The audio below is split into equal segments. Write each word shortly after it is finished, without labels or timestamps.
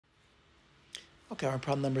Okay, on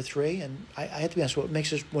problem number 3, and I have to be honest, what makes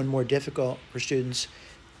this one more difficult for students,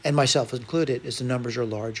 and myself included, is the numbers are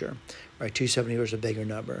larger, right? 274 is a bigger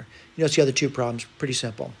number. You notice the other two problems, pretty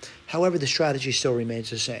simple. However, the strategy still remains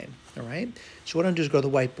the same, all right? So what I'm going to do is go to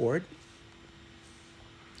the whiteboard,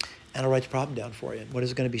 and I'll write the problem down for you. What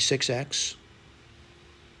is it going to be? 6x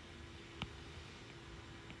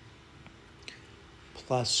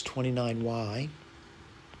plus 29y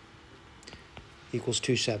equals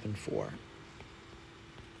 274.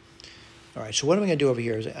 All right, so what am I going to do over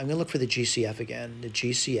here is I'm going to look for the GCF again, the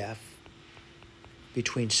GCF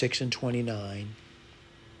between 6 and 29.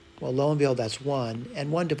 Well, lo and behold, that's 1, and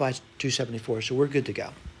 1 divides 274, so we're good to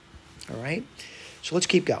go. All right, so let's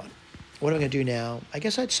keep going. What am I going to do now? I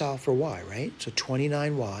guess I'd solve for y, right? So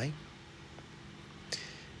 29y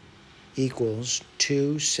equals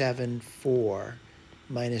 274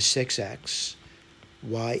 minus 6x.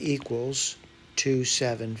 Y equals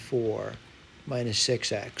 274 minus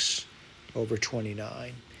 6x over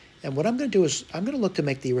 29. And what I'm going to do is I'm going to look to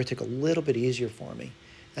make the arithmetic a little bit easier for me.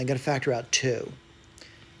 I'm going to factor out 2.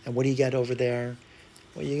 And what do you get over there?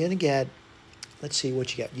 Well, you're going to get, let's see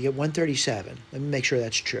what you get. You get 137. Let me make sure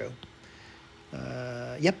that's true.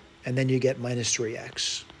 Yep, and then you get minus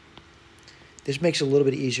 3x. This makes it a little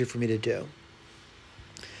bit easier for me to do.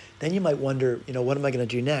 Then you might wonder, what am I going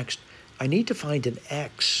to do next? I need to find an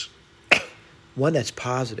x, one that's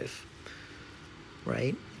positive,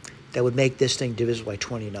 right? That would make this thing divisible by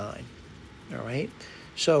 29, all right?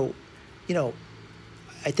 So, I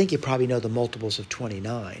think you probably know the multiples of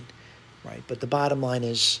 29, right? But the bottom line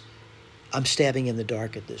is I'm stabbing in the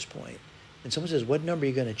dark at this point. And someone says, what number are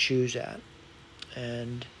you going to choose at?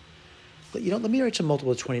 And, let me write some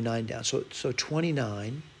multiple of 29 down. So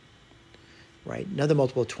 29, right? Another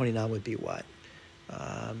multiple of 29 would be what?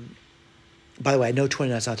 By the way, I know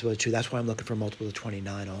 29 is not divisible by 2. That's why I'm looking for a multiple of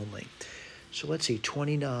 29 only. So let's see,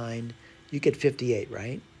 29, you get 58,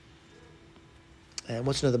 right? And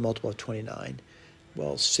what's another multiple of 29?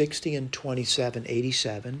 Well, 60 and 27,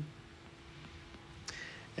 87.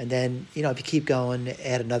 And then, if you keep going,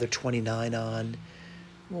 add another 29 on,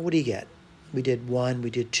 well, what do you get? We did 1, we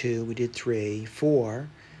did 2, we did 3, 4.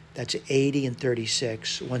 That's 80 and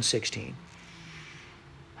 36, 116.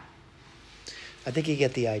 I think you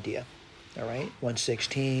get the idea, all right?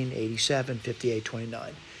 116, 87, 58,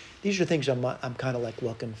 29. These are things I'm kind of like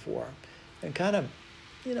looking for. And kind of,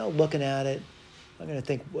 looking at it, I'm going to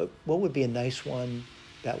think, what would be a nice one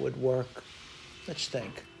that would work? Let's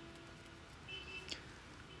think.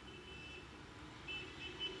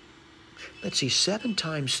 Let's see, 7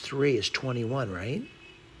 times 3 is 21, right?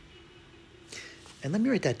 And let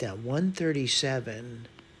me write that down, 137.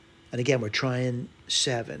 And again, we're trying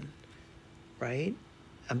 7, right?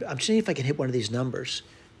 I'm seeing if I can hit one of these numbers,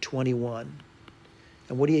 21.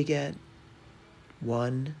 And what do you get?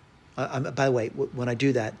 1. By the way, when I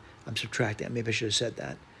do that, I'm subtracting. Maybe I should have said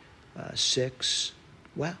that. 6.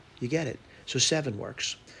 Wow, you get it. So 7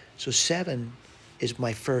 works. So 7 is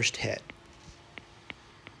my first hit.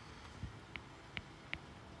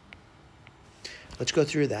 Let's go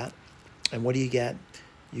through that. And what do you get?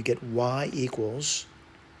 You get y equals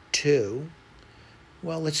 2.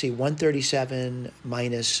 Well, let's see. 137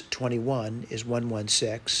 minus 21 is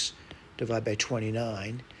 116. Divide by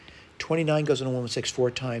 29. 29 goes into 116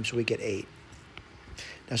 4 times, so we get 8.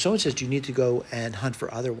 Now, someone says, do you need to go and hunt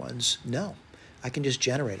for other ones? No, I can just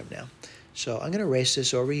generate them now. So I'm going to erase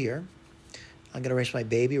this over here. I'm going to erase my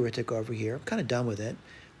baby arithmetic over here. I'm kind of done with it.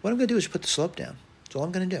 What I'm going to do is put the slope down. That's all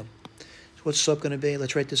I'm going to do. So what's the slope going to be?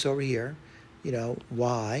 Let's write this over here.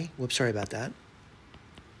 Y, whoops, sorry about that.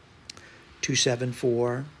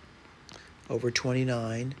 274 over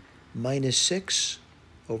 29 minus 6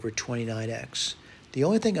 over 29x. The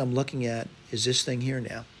only thing I'm looking at is this thing here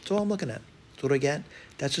now. That's all I'm looking at. So what do I get?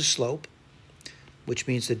 That's a slope, which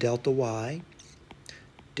means the delta y,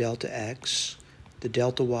 delta x, the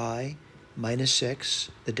delta y minus 6,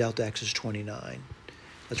 the delta x is 29.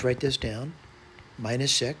 Let's write this down.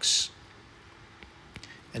 Minus 6,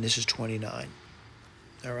 and this is 29.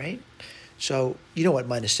 All right? So you know what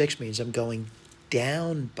minus 6 means. I'm going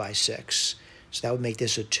down by 6. So that would make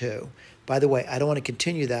this a 2. By the way, I don't want to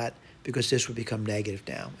continue that because this would become negative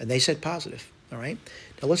now. And they said positive, all right?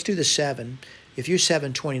 Now let's do the 7. If you're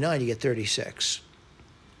 7, 29, you get 36.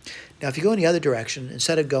 Now if you go in the other direction,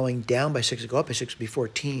 instead of going down by 6, go up by 6, it would be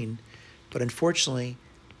 14. But unfortunately,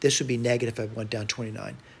 this would be negative if I went down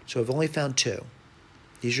 29. So I've only found 2.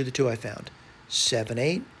 These are the 2 I found. 7,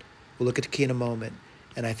 8. We'll look at the key in a moment.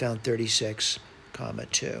 And I found 36, comma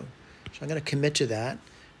 2. So I'm going to commit to that.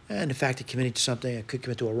 And in fact, committing to something, I could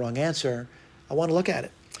commit to a wrong answer. I want to look at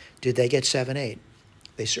it. Did they get 7, 8?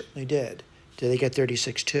 They certainly did. Did they get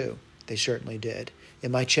 36 too? They certainly did.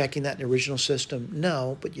 Am I checking that in the original system?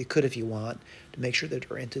 No, but you could if you want to make sure that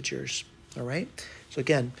they're integers. All right? So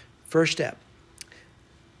again, first step,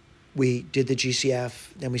 we did the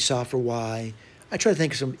GCF, then we solved for y. I try to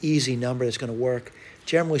think of some easy number that's going to work.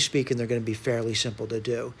 Generally speaking, they're going to be fairly simple to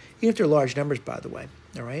do, even if they're large numbers, by the way.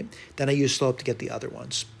 All right? Then I use slope to get the other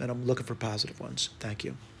ones, and I'm looking for positive ones. Thank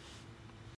you.